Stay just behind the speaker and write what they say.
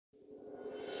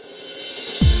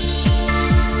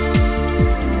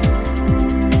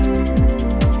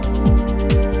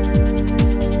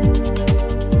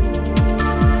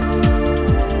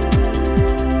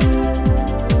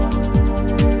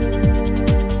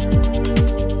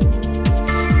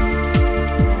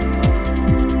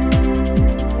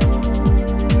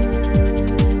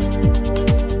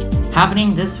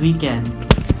Happening this weekend.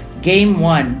 Game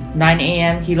 1, 9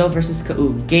 a.m. Hilo vs.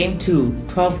 KU. Game 2,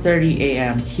 12:30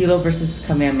 a.m. Hilo vs.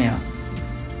 Kamehameha.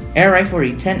 Air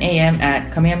Riflery, 10 a.m.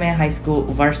 at Kamehameha High School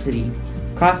Varsity.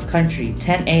 Cross Country,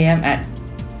 10 a.m. at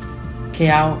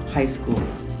Keau High School.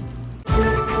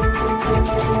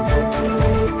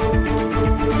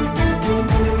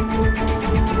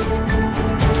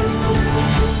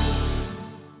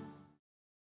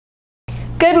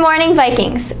 Good morning,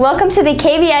 Vikings. Welcome to the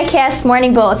KVIKS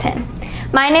Morning Bulletin.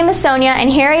 My name is Sonia, and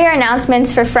here are your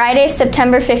announcements for Friday,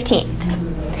 September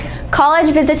 15th.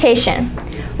 College visitation.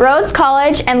 Rhodes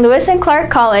College and Lewis and Clark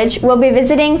College will be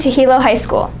visiting to Hilo High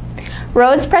School.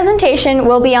 Rhodes' presentation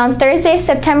will be on Thursday,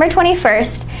 September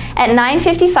 21st at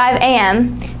 9:55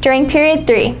 a.m. during Period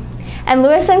 3, and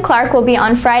Lewis and Clark will be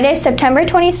on Friday, September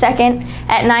 22nd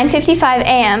at 9:55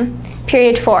 a.m.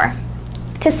 Period 4.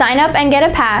 To sign up and get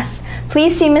a pass,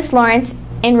 please see Ms. Lawrence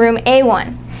in room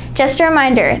A1. Just a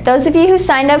reminder, those of you who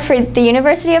signed up for the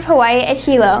University of Hawaii at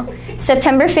Hilo,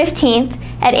 September 15th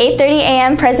at 8:30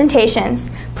 a.m.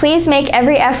 presentations, please make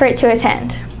every effort to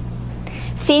attend.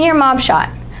 Senior Mob Shot.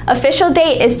 Official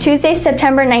date is Tuesday,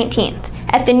 September 19th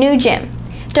at the new gym,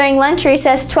 during lunch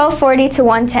recess 12:40 to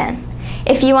 1:10.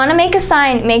 If you want to make a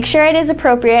sign, make sure it is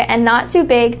appropriate and not too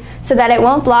big so that it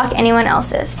won't block anyone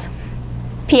else's.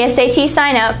 PSAT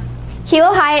sign up.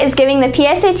 Hilo High is giving the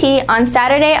PSAT on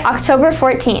Saturday, October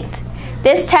 14th.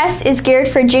 This test is geared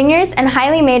for juniors and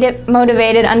highly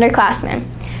motivated underclassmen.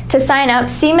 To sign up,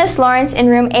 see Ms. Lawrence in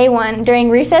room A1 during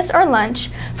recess or lunch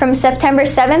from September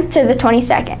 7th to the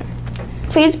 22nd.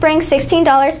 Please bring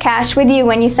 $16 cash with you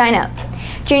when you sign up.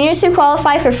 Juniors who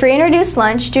qualify for free and reduced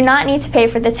lunch do not need to pay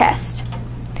for the test.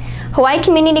 Hawaii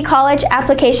Community College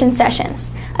application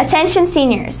sessions. Attention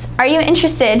seniors, are you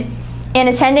interested in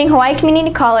attending Hawaii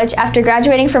Community College after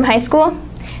graduating from high school?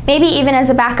 Maybe even as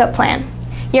a backup plan.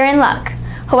 You're in luck.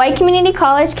 Hawaii Community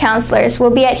College counselors will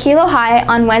be at Hilo High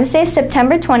on Wednesday,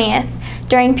 September 20th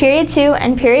during Period 2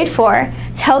 and Period 4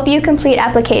 to help you complete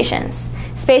applications.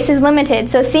 Space is limited,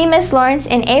 so see Ms. Lawrence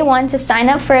in A1 to sign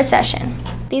up for a session.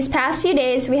 These past few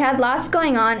days, we had lots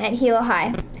going on at Hilo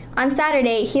High. On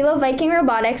Saturday, Hilo Viking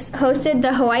Robotics hosted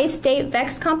the Hawaii State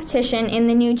KVIKS competition in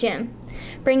the new gym,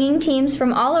 bringing teams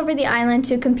from all over the island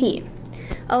to compete.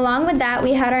 Along with that,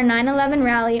 we had our 9/11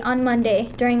 rally on Monday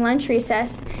during lunch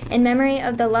recess in memory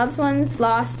of the loved ones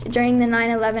lost during the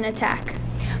 9/11 attack.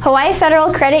 Hawaii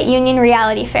Federal Credit Union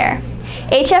Reality Fair.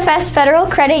 HFS Federal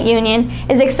Credit Union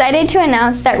is excited to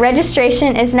announce that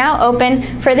registration is now open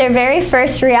for their very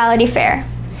first reality fair,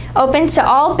 open to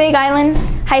all Big Island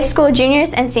high school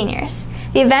juniors and seniors.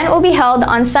 The event will be held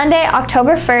on Sunday,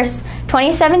 October 1st,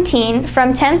 2017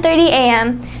 from 10:30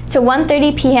 a.m. to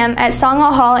 1:30 p.m. at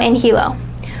Sangha Hall in Hilo.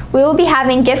 We will be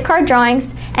having gift card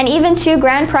drawings and even 2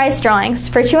 grand prize drawings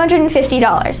for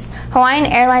 $250 Hawaiian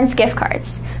Airlines gift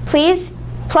cards.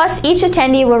 Plus each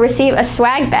attendee will receive a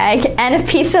swag bag and a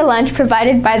pizza lunch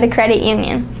provided by the credit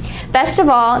union. Best of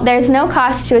all, there is no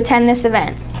cost to attend this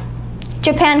event.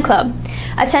 Japan Club.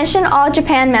 Attention all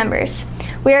Japan members.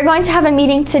 We are going to have a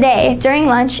meeting today during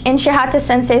lunch in Shihata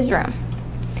Sensei's room.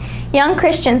 Young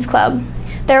Christians Club.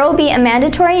 There will be a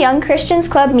mandatory Young Christians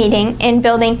Club meeting in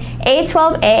building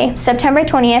A12A September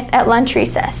 20th at lunch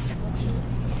recess.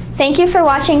 Thank you for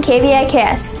watching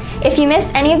KVIKS. If you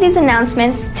missed any of these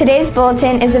announcements, today's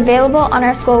bulletin is available on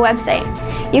our school website.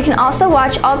 You can also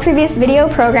watch all previous video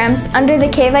programs under the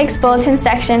KVIKS Bulletin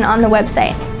section on the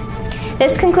website.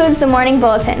 This concludes the morning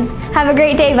bulletin. Have a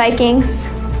great day, Vikings!